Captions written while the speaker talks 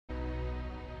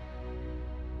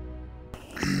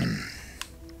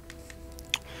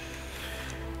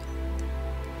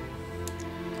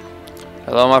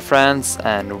Hello my friends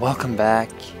and welcome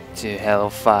back to Halo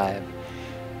 5.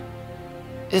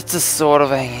 It's a sort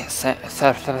of a... I'm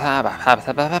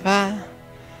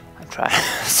trying...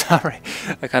 Sorry,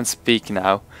 I can't speak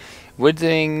now. We're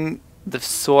doing the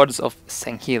Swords of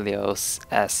SANGHELIOS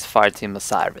as Fireteam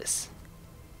Osiris.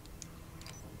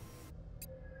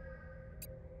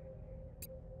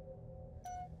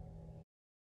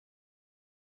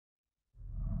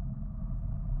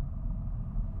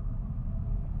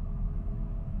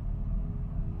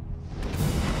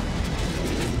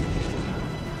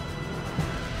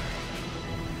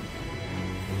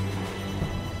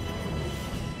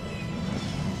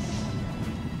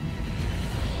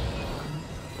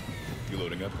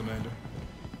 Up, Commander?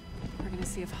 We're gonna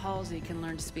see if Halsey can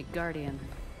learn to speak Guardian.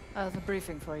 I'll have a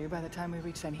briefing for you by the time we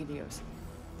reach SANGHELIOS.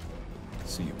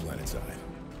 See you planetside.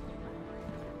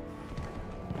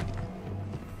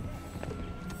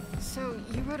 So,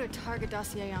 you wrote a target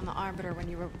dossier on the Arbiter when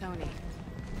you wrote Tony.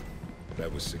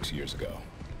 That was 6 years ago.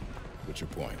 What's your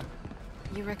point?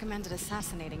 You recommended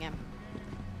assassinating him.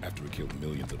 After he killed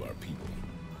millions of our people.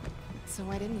 So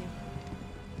why didn't you?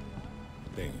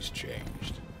 Things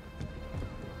changed.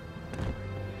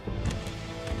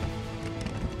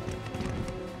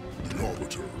 The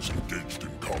Arbiter is engaged in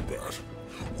combat.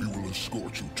 We will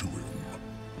escort you to him.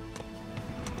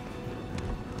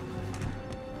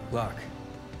 Locke.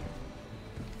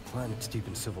 Planet's deep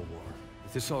in civil war.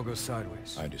 If this all goes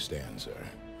sideways... I understand, sir.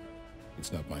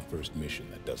 It's not my first mission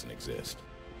that doesn't exist.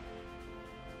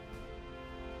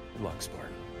 Good luck,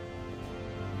 Spartan.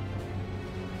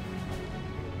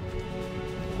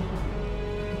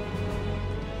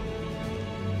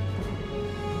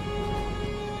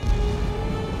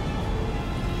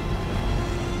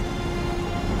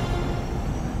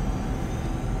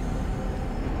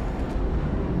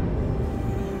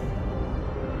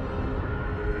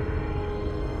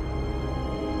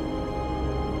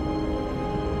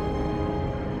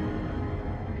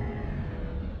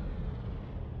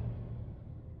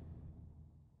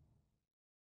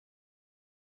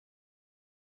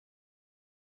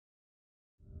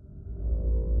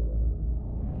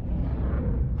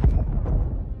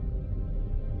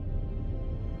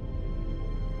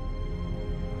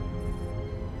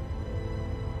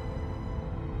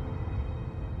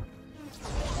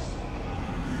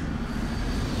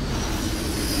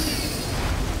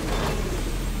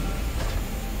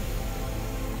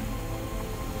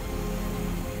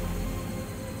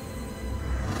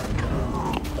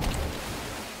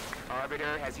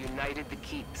 Arbiter has united the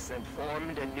keeps and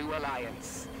formed a new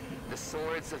alliance, the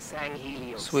Swords of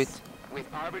SANGHELIOS. Sweet. With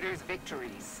Arbiter's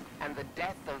victories and the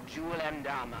death of Jewel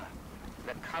Dama,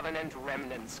 the Covenant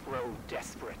remnants grow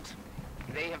desperate.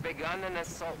 They have begun an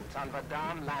assault on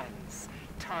Vadam lands,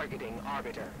 targeting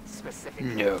Arbiter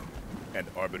specifically. No. And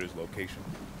Arbiter's location?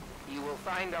 You will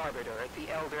find Arbiter at the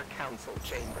Elder Council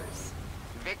chambers.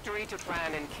 Victory to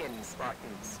Clan and Kin,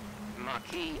 Spartans.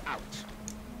 Maquis out.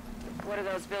 What are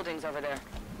those buildings over there?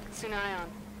 Sunayon.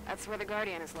 That's where the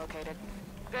Guardian is located.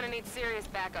 Gonna need serious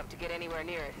backup to get anywhere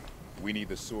near it. We need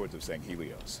the Swords of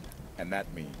SANGHELIOS. And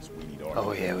that means we need Arbiter.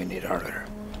 Oh yeah, we need Arbiter.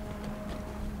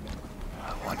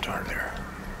 I want Arbiter.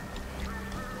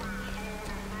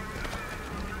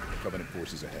 Covenant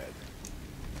forces ahead.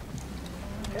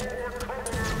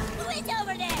 Who is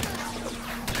over there?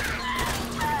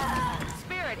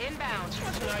 Spirit inbound.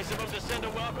 It's nice of him to send a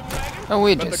welcome wagon. Oh,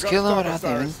 we just kill him without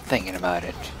even thinking about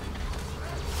it.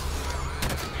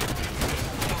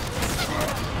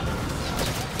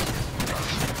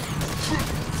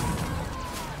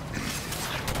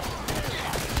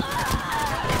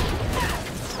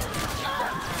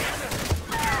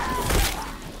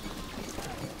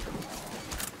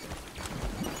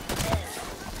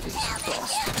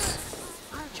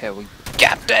 Okay, we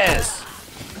got this!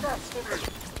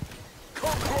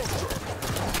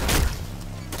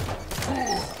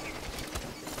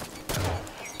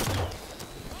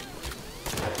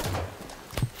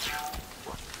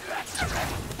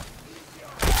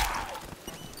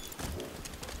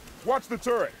 Watch the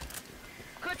turret!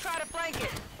 Could try to flank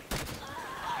it.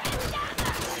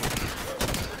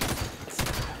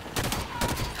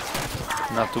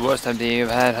 Not the worst idea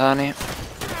you've had, honey.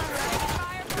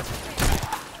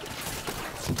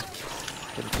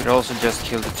 But you could also just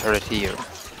kill the turret here.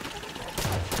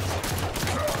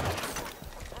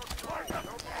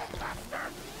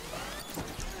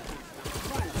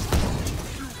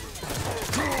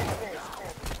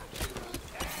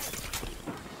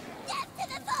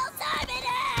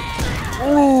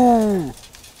 Ooh!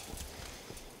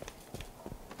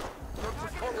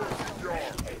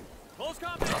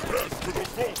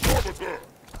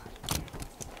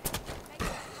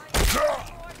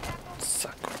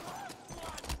 Sucker.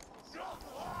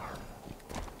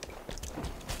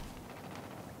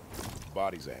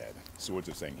 Bodies ahead. Swords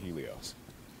of SANGHELIOS.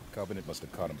 Covenant must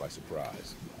have caught him by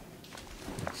surprise.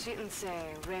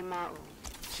 Shi'unsei Rema'u.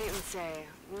 Shi'unsei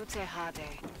Wute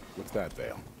Hade. What's that,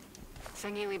 Vale?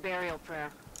 Sangheli burial prayer.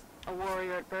 A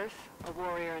warrior at birth, a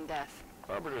warrior in death.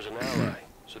 Arbiter's an ally,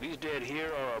 so these dead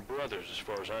here are our brothers as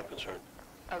far as I'm concerned.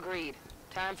 Agreed.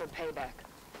 Time for payback.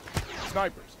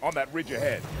 Snipers, on that ridge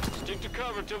ahead. Stick to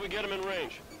cover till we get them in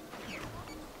range.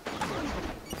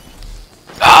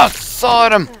 Ah, saw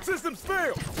him! Systems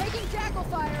failed! Taking tackle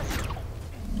fire.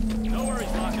 No worries,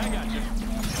 Doc, I got you.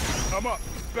 I'm up.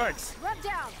 Thanks. Rep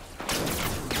down.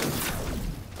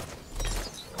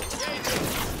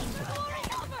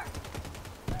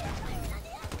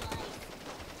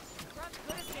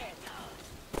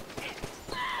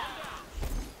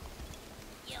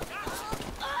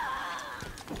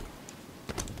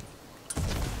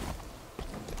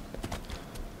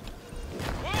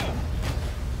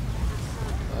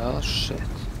 Well, shit.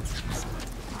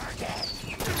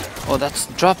 Oh, that's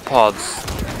drop pods.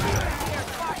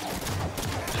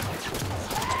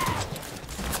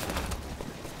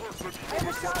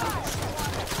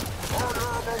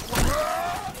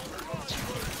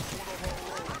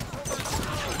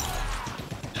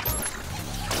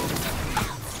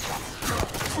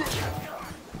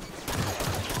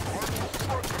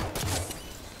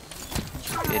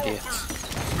 Idiot.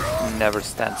 Never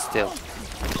stand still.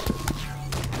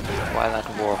 While at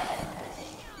war.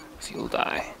 So you'll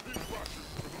die.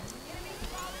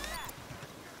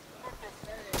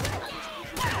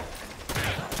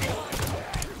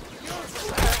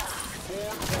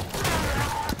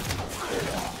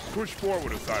 Push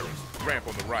forward, Osiris. Ramp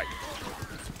on the right.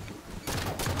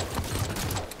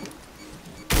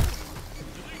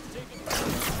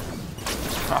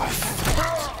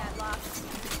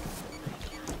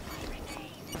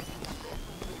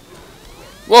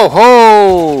 Whoa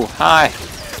ho! Hi.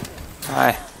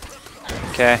 Hi.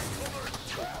 Okay.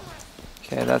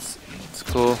 Okay, that's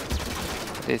cool.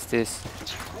 This.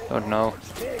 Don't know.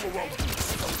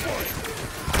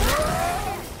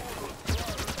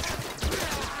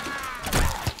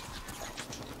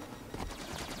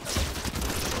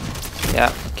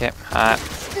 Yeah, okay. Hi.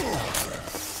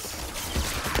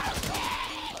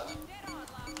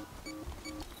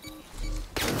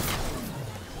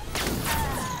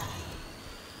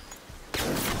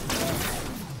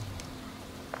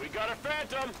 We got a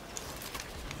phantom.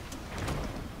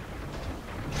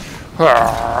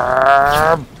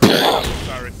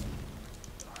 Osiris.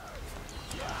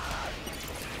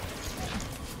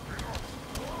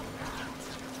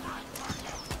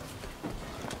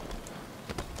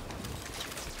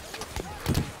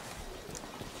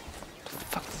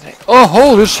 Oh,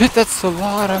 holy shit, that's a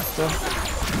lot of them.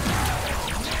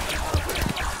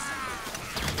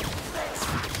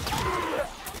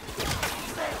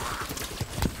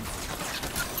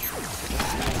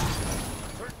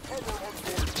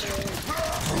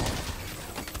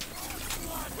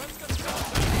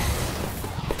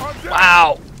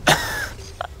 Wow!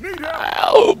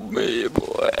 Help me,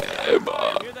 boy.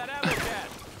 Hear that ammo cat.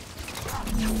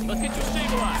 Let's get you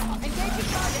stabilized.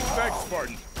 Thanks,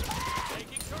 Spartan.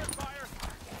 Taking short fire.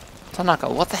 Tanaka,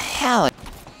 what the hell?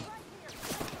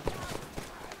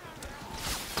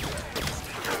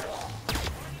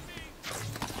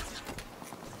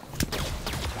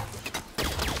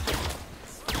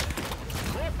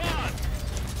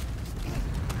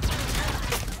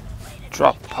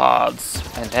 Drop pods.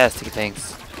 Fantastic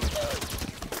things.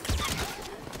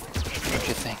 What do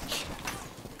you think?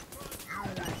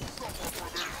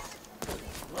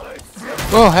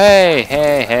 Oh, hey,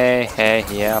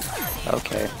 yep.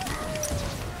 Okay.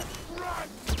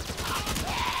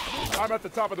 I'm at the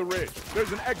top of the ridge.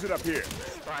 There's an exit up here.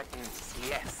 Spartans,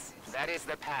 yes. That is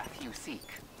the path you seek.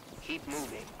 Keep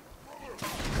moving.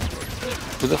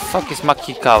 Who the fuck is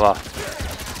Makikawa?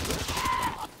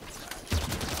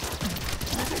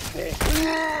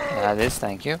 That is,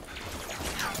 thank you.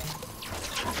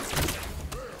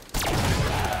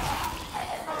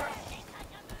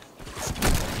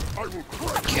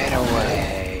 Get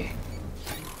away.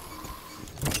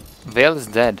 Vale is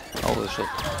dead. Holy shit.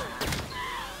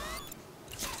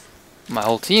 My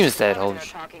whole team is dead. Holy They're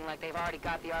shit. talking like they've already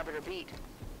got the Arbiter beat.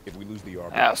 If we lose the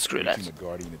Arbiter, Ah, screw reaching that. the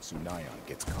Guardian at Sunayon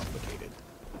gets complicated.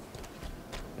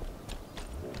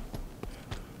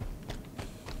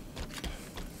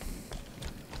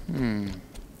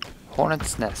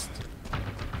 Hornet's Nest.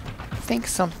 I think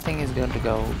something is going to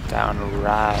go down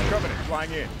right. Covenant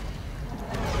flying in.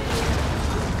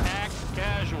 Act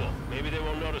Casual. Maybe they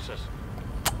won't notice us.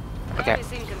 Okay. They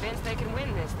seem convinced they can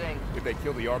win this thing. If they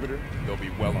kill the Arbiter, they'll be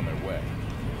well on their way.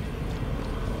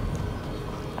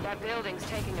 That building's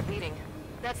taking a beating.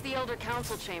 That's the Elder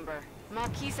Council chamber.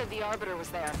 Marquis said the Arbiter was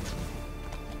there.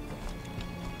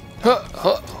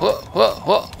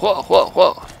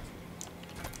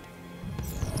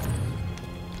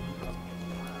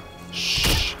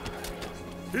 Shh.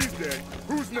 He's dead.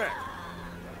 Who's next?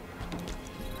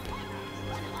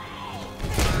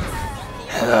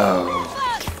 Hello.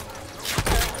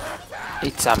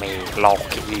 It's a me,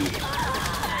 Loki.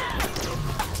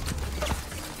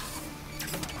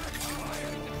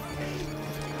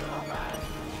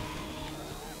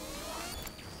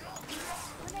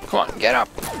 Come on, get up.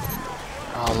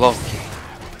 Oh, Loki.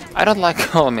 I don't like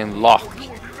calling him Loki.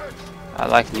 I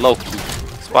like Loki.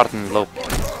 Spartan Loki.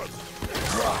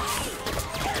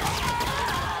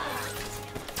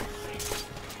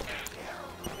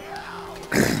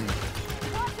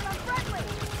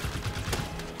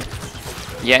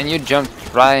 Yeah, and you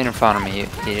jumped right in front of me, you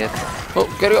idiot. Oh,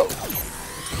 gotta go.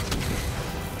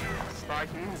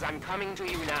 Spartans, I'm coming to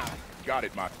you now. Got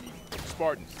it, Maki.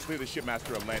 Spartans, clear the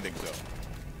shipmaster a landing zone.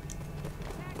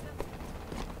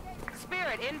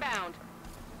 Spirit, inbound.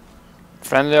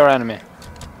 Friendly or enemy?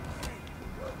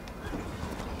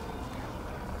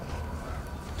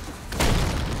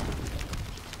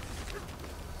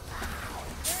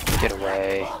 Get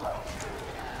away.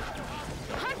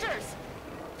 Hunters!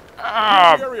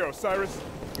 Ah, The area, Osiris.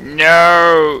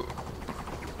 no!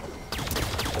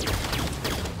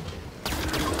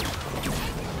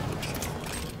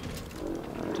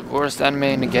 The worst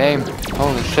enemy in the game.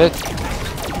 Holy shit.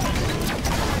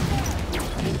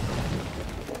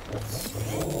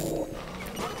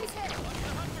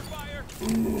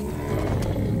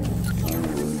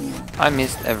 I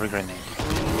missed every grenade.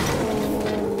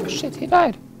 Oh shit, he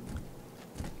died.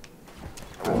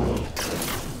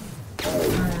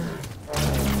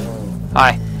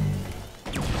 Hi.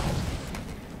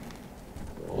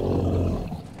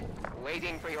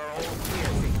 Waiting for your old clear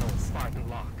signal, Spartan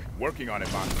Lock. Working on it,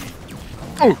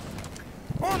 Maki. Ooh.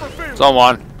 Armor failure.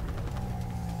 Someone.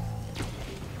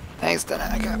 Thanks,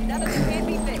 Tanaka.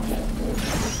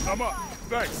 I'm up.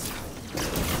 Thanks.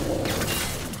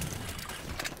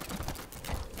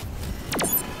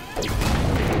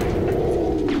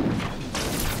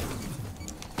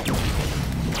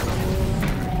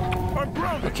 I'm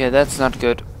grounded. Okay, that's not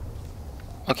good.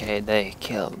 Okay, they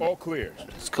killed me. All clear.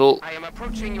 It's cool. I am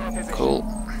approaching your position. Cool.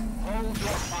 Hold your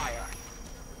fire.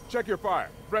 Check your fire.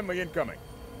 Friendly incoming.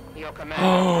 Your commander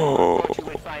thought you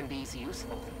would find these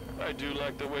useful. I do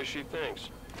like the way she thinks.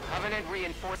 Covenant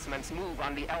reinforcements move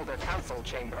on the Elder Council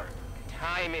chamber.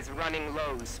 Time is running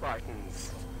low,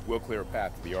 Spartans. We'll clear a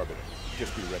path to the Arbiter.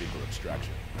 Just be ready for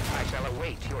extraction. I shall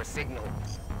await your signal.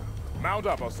 Mount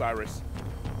up, Osiris.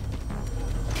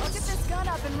 I'll get this gun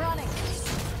up and running.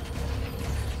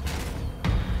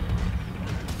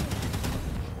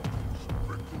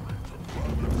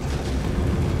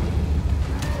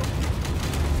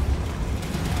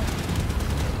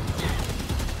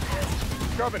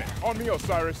 Covenant, on me,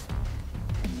 Osiris.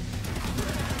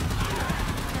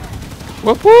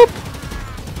 Whoop whoop!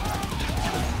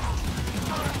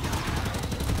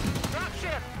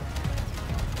 Dropship!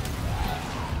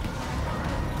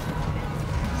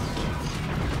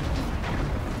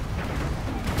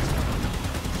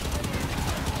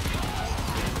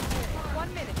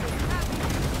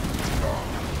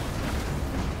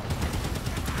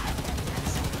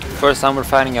 First time we're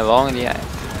fighting along the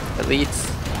elites,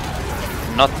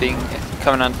 not being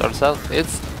Covenant ourselves.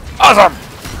 It's awesome!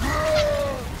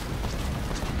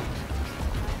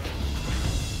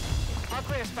 All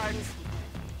clear, Spartans.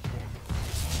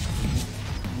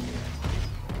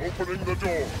 Opening the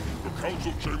door. The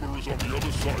council chamber is on the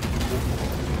other side of the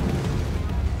courtyard.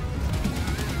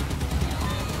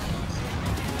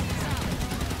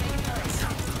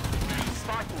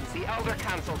 Spartans, the Elder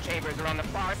Council chambers are on the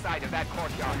far side of that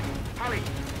courtyard. Hurry!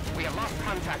 We have lost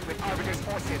contact with Arbiter's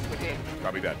forces within.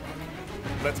 Copy that.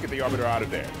 Let's get the Arbiter out of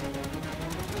there.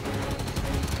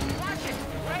 Watch it!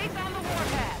 Raise on the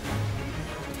warpath!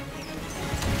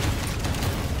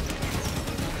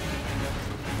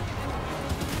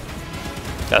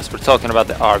 Yes, we're talking about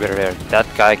the Arbiter here. That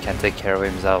guy can take care of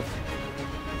himself.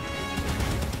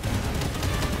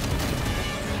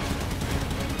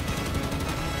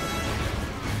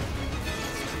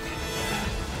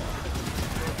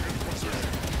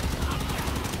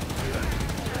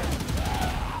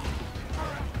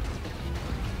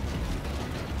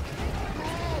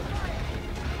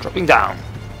 Dropping down.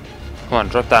 Come on,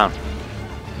 drop down.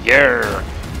 Yeah.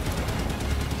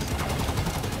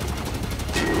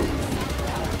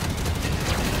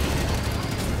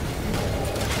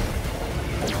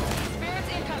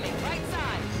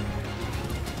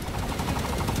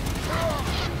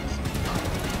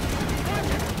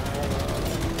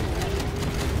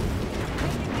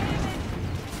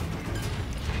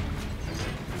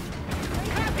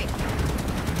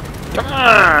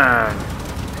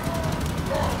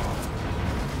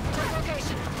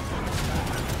 Location.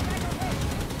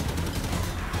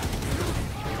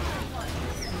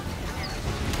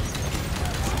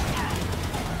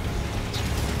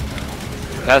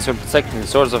 Guys, we're protecting the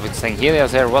swords of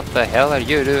SANGHELIOS here. What the hell are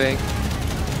you doing?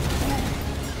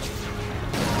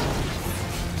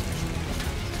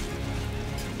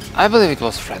 I believe it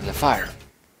was friendly fire.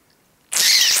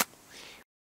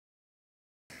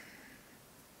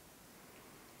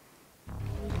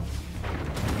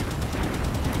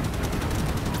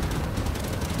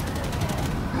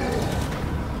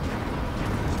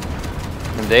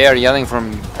 And they are yelling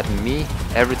at me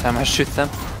every time I shoot them.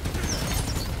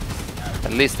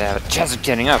 At least they have a chance of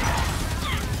getting up.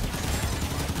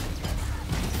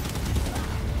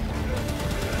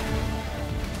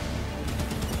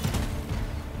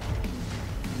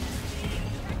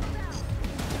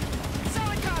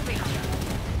 Solid copy.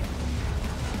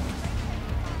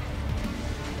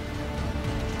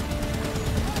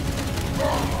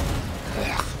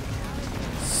 Ugh.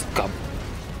 Scum.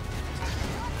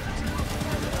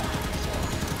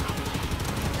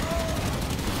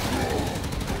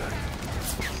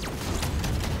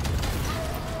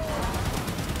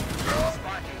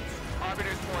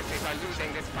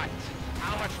 Losing this fight.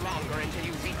 How much longer until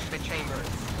you reach the chambers?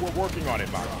 We're working on it,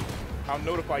 Maki. I'll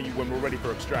notify you when we're ready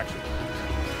for extraction.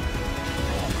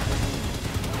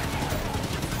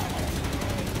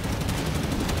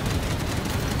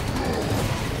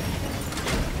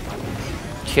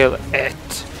 Kill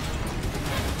it.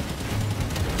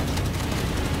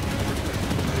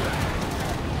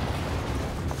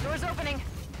 Doors opening.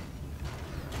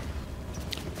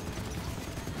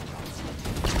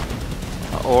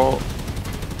 Or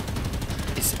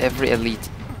is every elite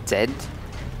dead?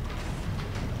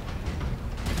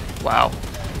 Wow.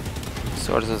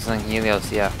 Swords of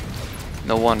SANGHELIOS, yeah.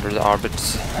 No wonder the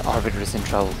Arbiter is in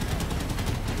trouble.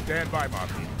 Stand by,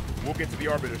 Maki. We'll get to the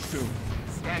Arbiter soon.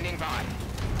 Standing by.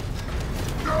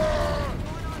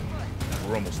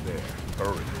 We're almost there.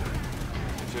 Hurry.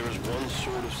 If there is one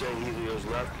sword of SANGHELIOS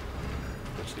left,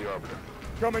 it's the Arbiter.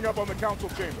 Coming up on the council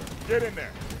chamber. Get in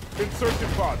there. Insertion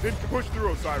pod. Then push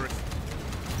through, Osiris.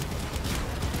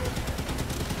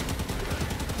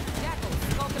 Jackal,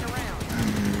 skulking around.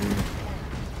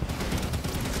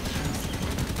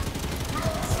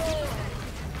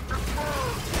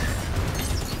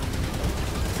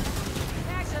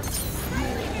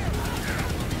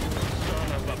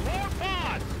 More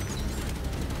pods!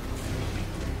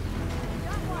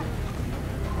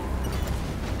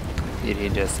 Did he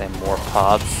just say more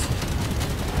pods?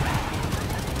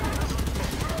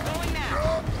 Going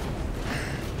now.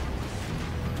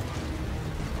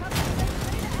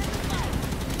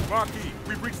 Maki,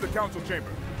 we've reached the council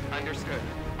chamber. Understood.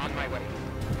 On my way.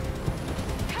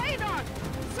 Kaidon!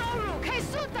 Soru!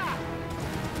 Keisuta!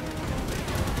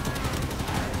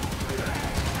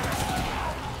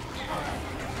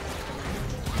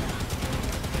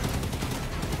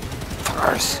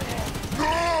 Fuckers.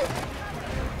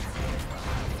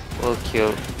 We'll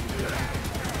kill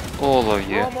all of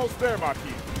We're you. almost there,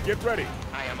 Maki. Get ready.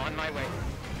 I am on my way.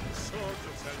 The swords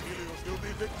of SANGHELIOS will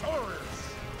be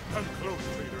victorious. Come close,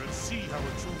 leader, and see how a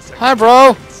true Hi,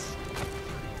 bro.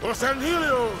 For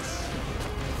SANGHELIOS!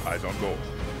 Eyes on goal.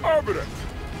 Arbiter!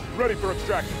 Ready for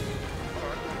extraction.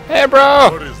 Hey,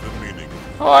 bro. What is the meaning?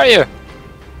 How are you?